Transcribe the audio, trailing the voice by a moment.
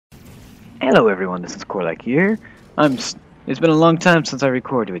Hello everyone, this is Korlak here. It's been a long time since I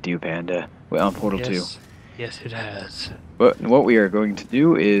recorded with you, Panda. We're on Portal 2. Yes, it has. But what we are going to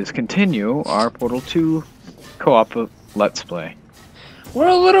do is continue our Portal 2 co-op Let's Play. We're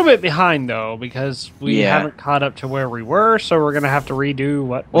a little bit behind though because we Yeah. haven't caught up to where we were, so we're gonna have to redo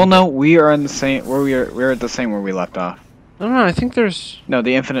what. Well, no, we are in the same. We're at the same where we left off. I don't know. I think there's. No,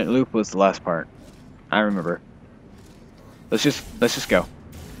 the infinite loop was the last part. I remember. Let's just go.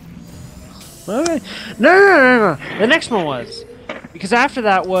 Okay. No. The next one was because after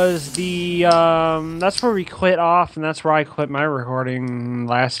that was the. That's where we quit off, and that's where I quit my recording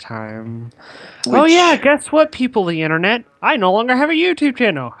last time. Oh yeah, guess what, people of the internet? I no longer have a YouTube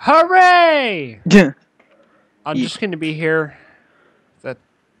channel. Hooray! I'm just gonna be here.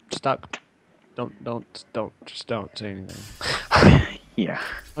 Stop. Don't say anything. Yeah.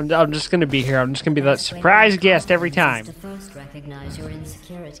 I'm just gonna be here. I'm just gonna be that surprise guest every time.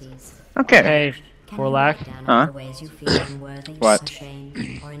 Okay. Hey, Korlak. Huh? What?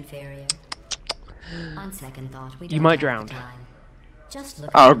 You might drown.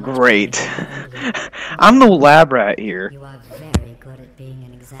 Oh, great. I'm the lab rat here.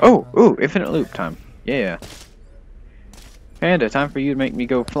 Oh, ooh, infinite loop time. Yeah. Panda, time for you to make me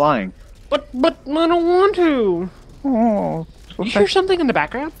go flying. But I don't want to. Oh. You hear something in the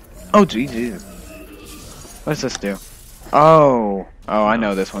background? Oh, Jesus. What does this do? Oh, I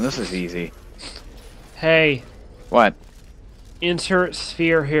know this one. This is easy. Hey. What? Insert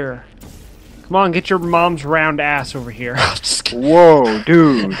sphere here. Come on, get your mom's round ass over here. Whoa,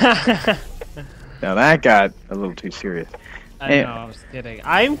 dude. Now that got a little too serious. I know, I was kidding.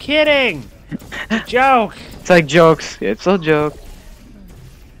 I'm kidding! Joke! It's like jokes. It's a joke.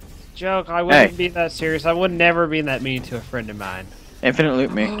 Joke, I wouldn't be that serious. I would never be that mean to a friend of mine. Infinite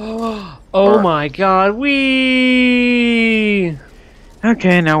loop me. Oh my god, wee!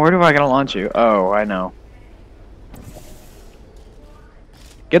 Okay, now where do I gotta launch you? Oh, I know.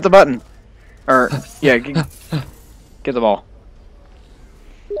 Get the button. Or, yeah, get the ball.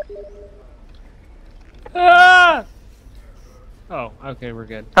 Ah! Oh, okay, we're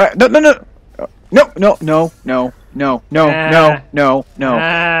good. Alright, no. No.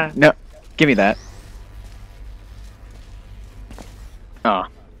 Give me that. Ah.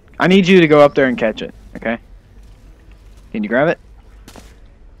 I need you to go up there and catch it, okay? Can you grab it?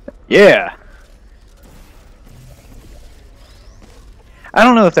 Yeah! I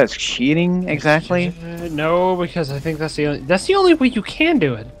don't know if that's cheating exactly. No, because I think that's the only way you can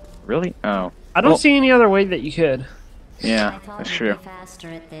do it. Really? Oh. I don't see any other way that you could. Yeah, that's true.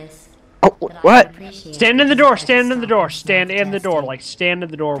 Oh, what? Stand in the door, stand in the door, stand in the door, like stand in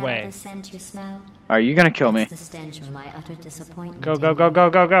the doorway. Are you gonna kill me? Go.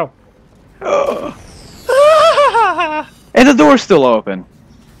 And the door's still open.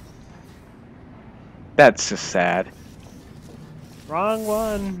 That's just sad. Wrong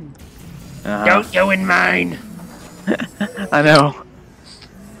one. Don't go in mine. I know.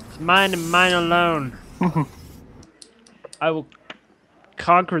 It's mine and mine alone. I will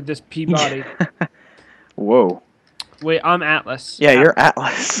conquer this Peabody. Whoa. Wait, I'm Atlas. Yeah, you're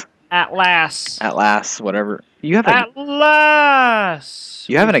Atlas. Atlas. Atlas, whatever. You have Atlas.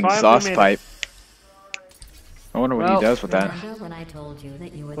 You have an exhaust pipe. I wonder what he does with that.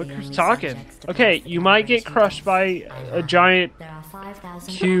 Look who's talking. Okay, you might get crushed by a giant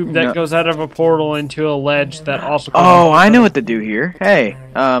cube that goes out of a portal into a ledge that also. Oh, I know what to do here. Hey,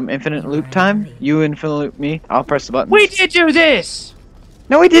 infinite loop time. You infinite loop me. I'll press the button. We did do this.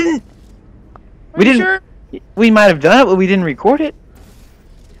 No, we didn't. We didn't. Sure? We might have done it, but we didn't record it.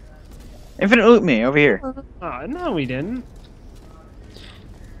 Infinite loop me over here. Oh, no, we didn't.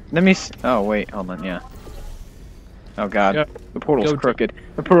 Let me. Oh wait, hold on. Yeah. Oh god, Go. the portal's crooked.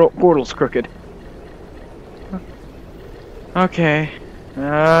 The portal's crooked. Okay.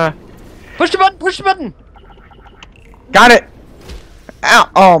 Push the button! Push the button! Got it! Ow!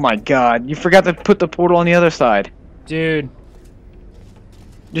 Oh my god, you forgot to put the portal on the other side. Dude.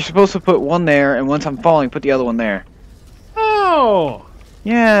 You're supposed to put one there, and once I'm falling, put the other one there. Oh!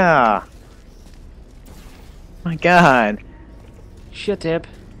 Yeah! My god. Shit, tip.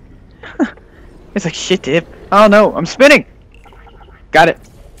 It's like shit, dip. Oh no, I'm spinning! Got it.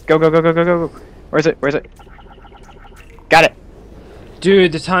 Go. Where is it? Got it.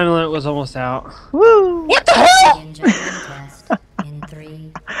 Dude, the time limit was almost out. Woo! What the hell?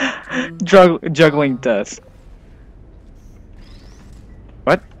 Juggling dust.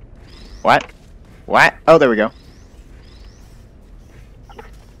 What? Oh, there we go.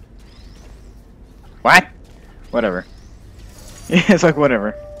 What? Whatever. It's like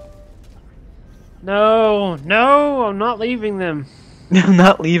whatever. No, I'm not leaving them. I'm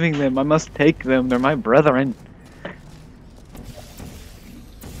not leaving them. I must take them. They're my brethren.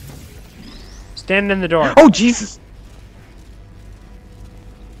 Stand in the door. Oh, Jesus!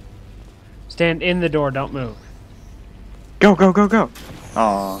 Stand in the door. Don't move. Go, go, go, go.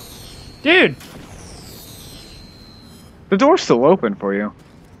 Aw. Dude! The door's still open for you.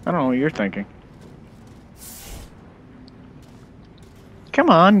 I don't know what you're thinking. Come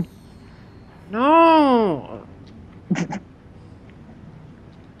on. No!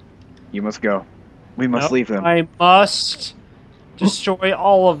 You must go. We must Nope, leave them. I must destroy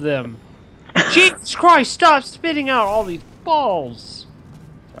all of them. Jesus Christ, stop spitting out all these balls!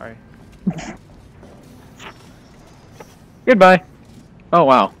 Sorry. Goodbye. Oh,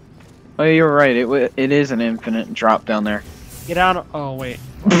 wow. Oh, you were right. It is an infinite drop down there. Get out of... Oh, wait.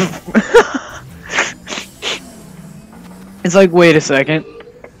 It's like, wait a second.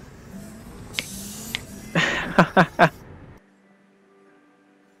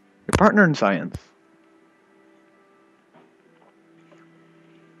 Your partner in science.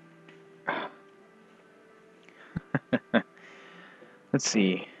 Let's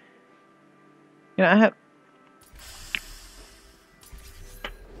see. Yeah, I have...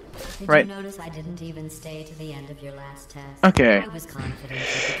 Did Right. you notice I didn't even stay to the end of your last test? Okay. I was confident you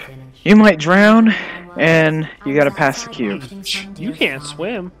could finish. You might drown, and you gotta pass the cube. You can't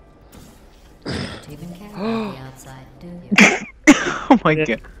swim. You don't even care about the outside, do you? Oh my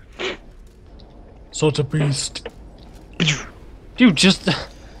god. Such a beast. Dude, just...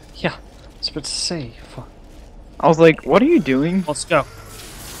 Yeah, I was about to say. Fuck. I was like, what are you doing? Let's go.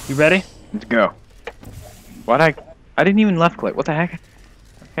 You ready? Let's go. What I didn't even left click. What the heck?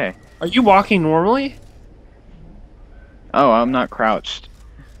 Okay. Are you walking normally? Oh, I'm not crouched.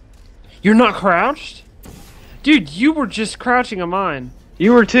 You're not crouched? Dude, you were just crouching on mine.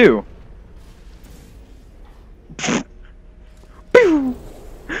 You were too.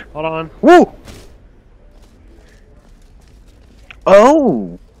 Hold on. Whoa!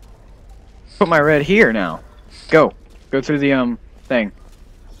 Oh! Put my red here now. Go. Go through the thing.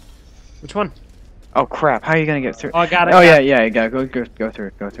 Which one? Oh crap! How are you gonna get through? Oh, I got it. Oh yeah, yeah. You gotta go through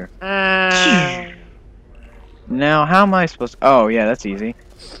it. Go through. Now, how am I supposed to... Oh, yeah, that's easy.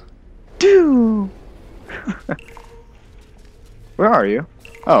 Doo! Where are you?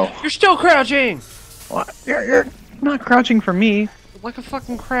 Oh. You're still crouching! What? You're not crouching for me. Like a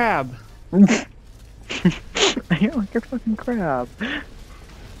fucking crab. You're like a fucking crab.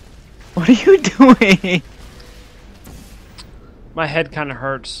 What are you doing? My head kind of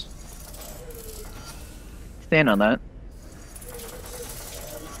hurts. Stand on that.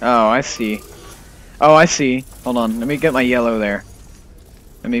 Oh, I see. Oh, I see. Hold on. Let me get my yellow there.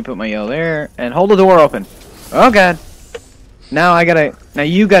 Let me put my yellow there and hold the door open. Oh god. Now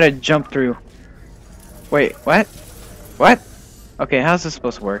you gotta jump through. Wait, what? What? Okay, how's this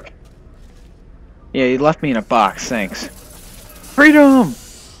supposed to work? Yeah, you left me in a box. Thanks. Freedom!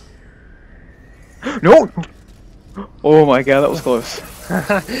 No! Oh my god, that was close.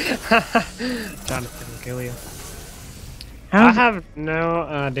 Jonathan will kill you. I How's have no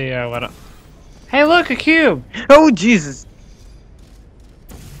idea what. Hey, look, a cube! Oh Jesus!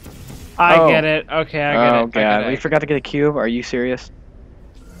 I Oh. get it. Okay, I get it. Oh I get god, it. we forgot to get a cube. Are you serious?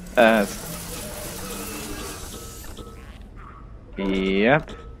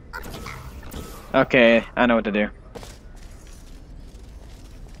 Yep. Okay, I know what to do.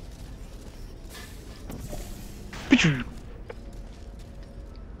 Did you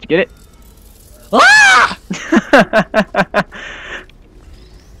get it? Ah!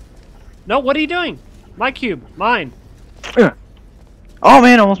 No, what are you doing? My cube, mine. Oh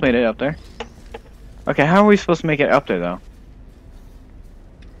man, almost made it up there. Okay, how are we supposed to make it up there though?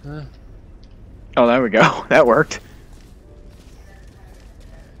 Oh, there we go. That worked.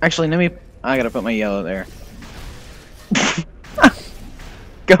 Actually, I gotta put my yellow there.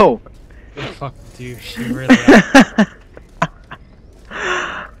 Go. Fuck, dude, you really are.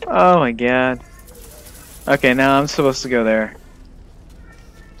 Oh my god. Okay, now I'm supposed to go there.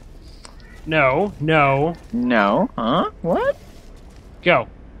 No, no. No? Huh? What? Go.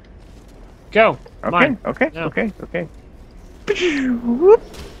 Go. Okay, Mine. okay, No. okay, okay. Whoop.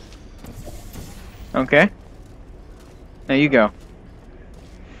 Okay. Now you go.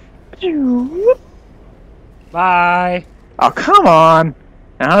 Whoop. Bye. Oh, come on!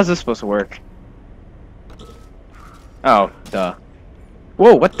 Now how's this supposed to work? Oh, duh.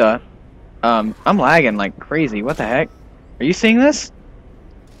 Whoa, what the? I'm lagging like crazy. What the heck? Are you seeing this?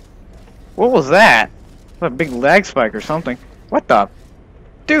 What was that? A big lag spike or something. What the?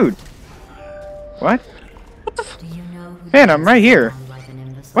 Dude! What? Do you know who Man, I'm right here. danced around like an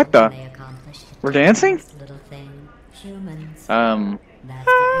imbecile What the? when they accomplished the We're dancing? tiniest little thing? Humans. That's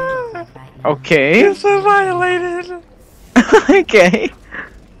what you look like right now. Okay. You're so violated. Okay.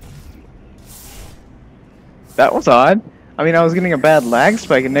 That was odd. I mean, I was getting a bad lag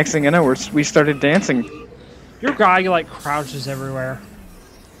spike, and next thing I know, we started dancing. Your guy like crouches everywhere.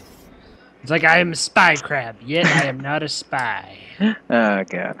 It's like I am a spy crab, yet I am not a spy. Oh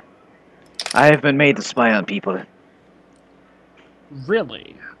god. I have been made to spy on people.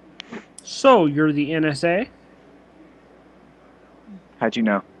 Really? So you're the NSA? How'd you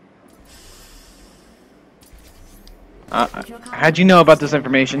know? How'd you know about this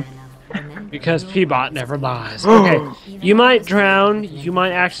information? Because P-Bot never lies. Okay, you might drown, you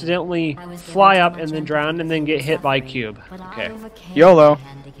might accidentally fly up and then drown and then get hit by a cube. Okay. YOLO.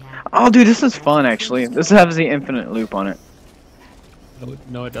 Oh, dude, this is fun, actually. This has the infinite loop on it.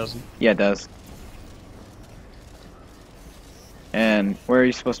 No, it doesn't. Yeah, it does. And where are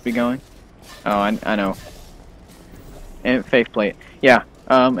you supposed to be going? Oh, I know. And faith plate. Yeah.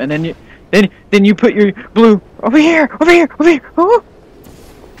 And then you put your blue over here. Oh!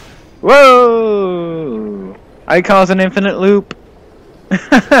 Whoa! I cause an infinite loop.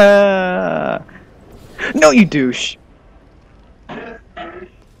 No, you douche.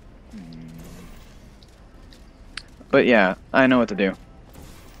 But yeah, I know what to do.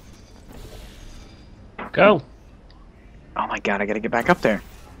 Go. Oh my god, I gotta get back up there.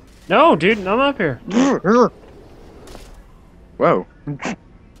 No, dude, I'm up here. Whoa.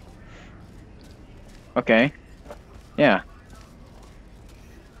 Okay. Yeah.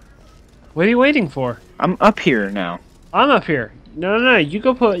 What are you waiting for? I'm up here now. I'm up here. No. You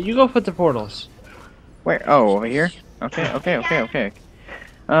go put the portals. Where? Oh, over here? Okay.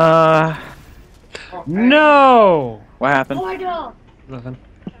 No. What happened?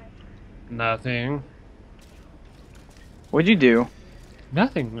 Nothing. What'd you do?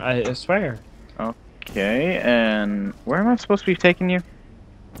 Nothing. I swear. Okay, and where am I supposed to be taking you?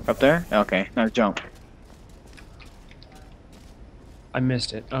 Up there? Okay, now jump. I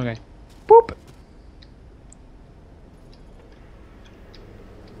missed it. Okay. Boop.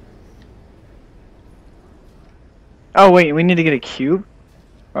 Oh wait, we need to get a cube?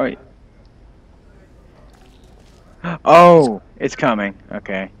 Oh, wait. Oh, it's coming.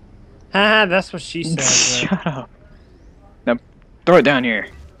 Okay. Haha, that's what she said. Shut up. Now, throw it down here.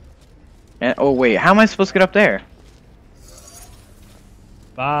 And, oh wait, how am I supposed to get up there?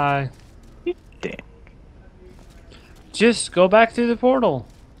 Bye. You dick. Just go back through the portal.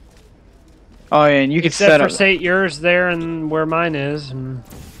 Oh, and you could Except set for up. say yours there and where mine is. And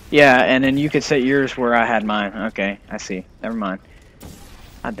Yeah, and then you could set yours where I had mine. Okay, I see. Never mind.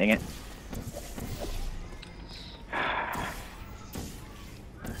 Ah, dang it.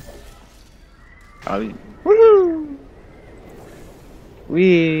 Oh, woohoo!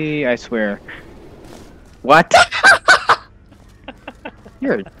 Wee! I swear. What?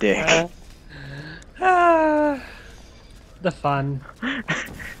 You're a dick. The fun.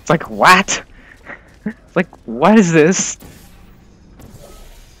 It's like, what? It's like, what is this?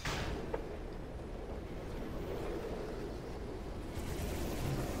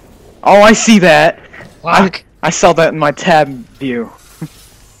 Oh, I see that. Fuck. I saw that in my tab view.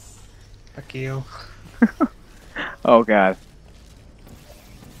 Fuck you. Oh god.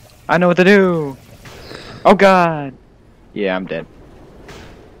 I know what to do. Oh god. Yeah, I'm dead.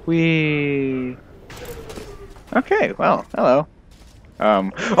 Wee. Okay, well, hello. Oh,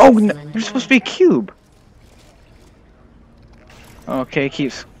 there's supposed to be a cube. Okay, it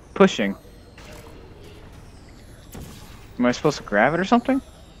keeps pushing. Am I supposed to grab it or something?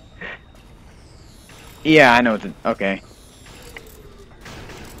 Yeah, I know what to... Okay.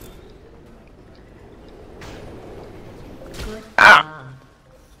 Ah!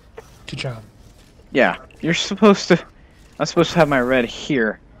 Good job. Yeah, you're supposed to... I'm supposed to have my red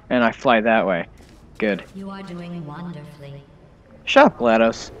here, and I fly that way. Good. You are doing wonderfully. Shut up,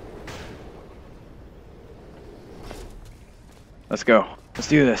 GLaDOS. Let's go. Let's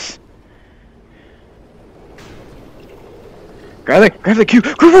do this. Grab the cube.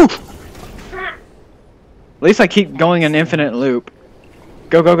 At least I keep going an infinite loop.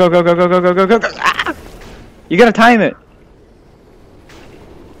 Go. Ah! You gotta time it.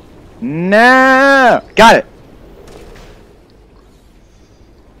 No! Got it.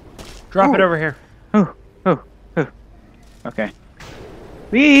 Drop Ooh. it over here. Oh. Okay.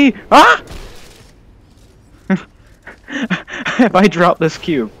 Wee! Ah! If I drop this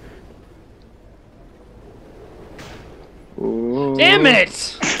cube. Ooh. Damn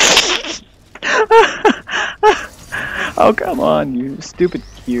it! Oh, come on, you stupid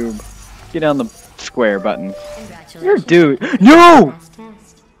cube. Get on the square button. Congratulations. You're a dude. No! Last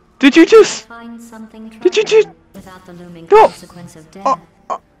test. Did you just... Find something Did you just... Without the looming No. consequence of death.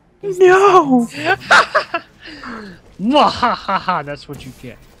 is No! this Mwahaha, that's what you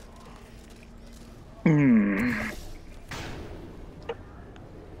get. Hmm.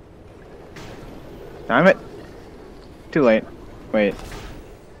 Damn it. Too late. Wait.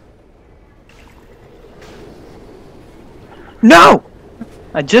 No!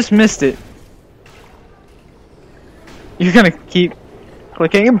 I just missed it. You're gonna keep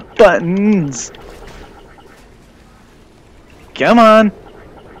clicking buttons. Come on.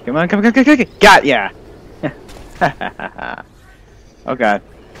 Come on, come on, come on. Got ya. Oh god.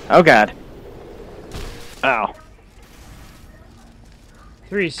 Oh god. Ow.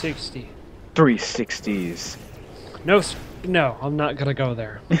 360. 360s. No, I'm not gonna go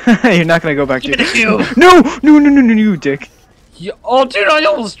there. You're not gonna go back Give to it to you. No, you dick. Oh, dude, I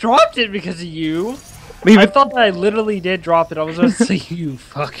almost dropped it because of you. Leave I it. thought that I literally did drop it. I was gonna say, you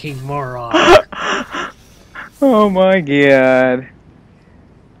fucking moron. Oh my god.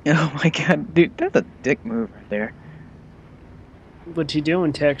 Oh my god, dude, that's a dick move right there. What you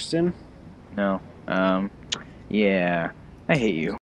doing, texting? No. Yeah. I hate you.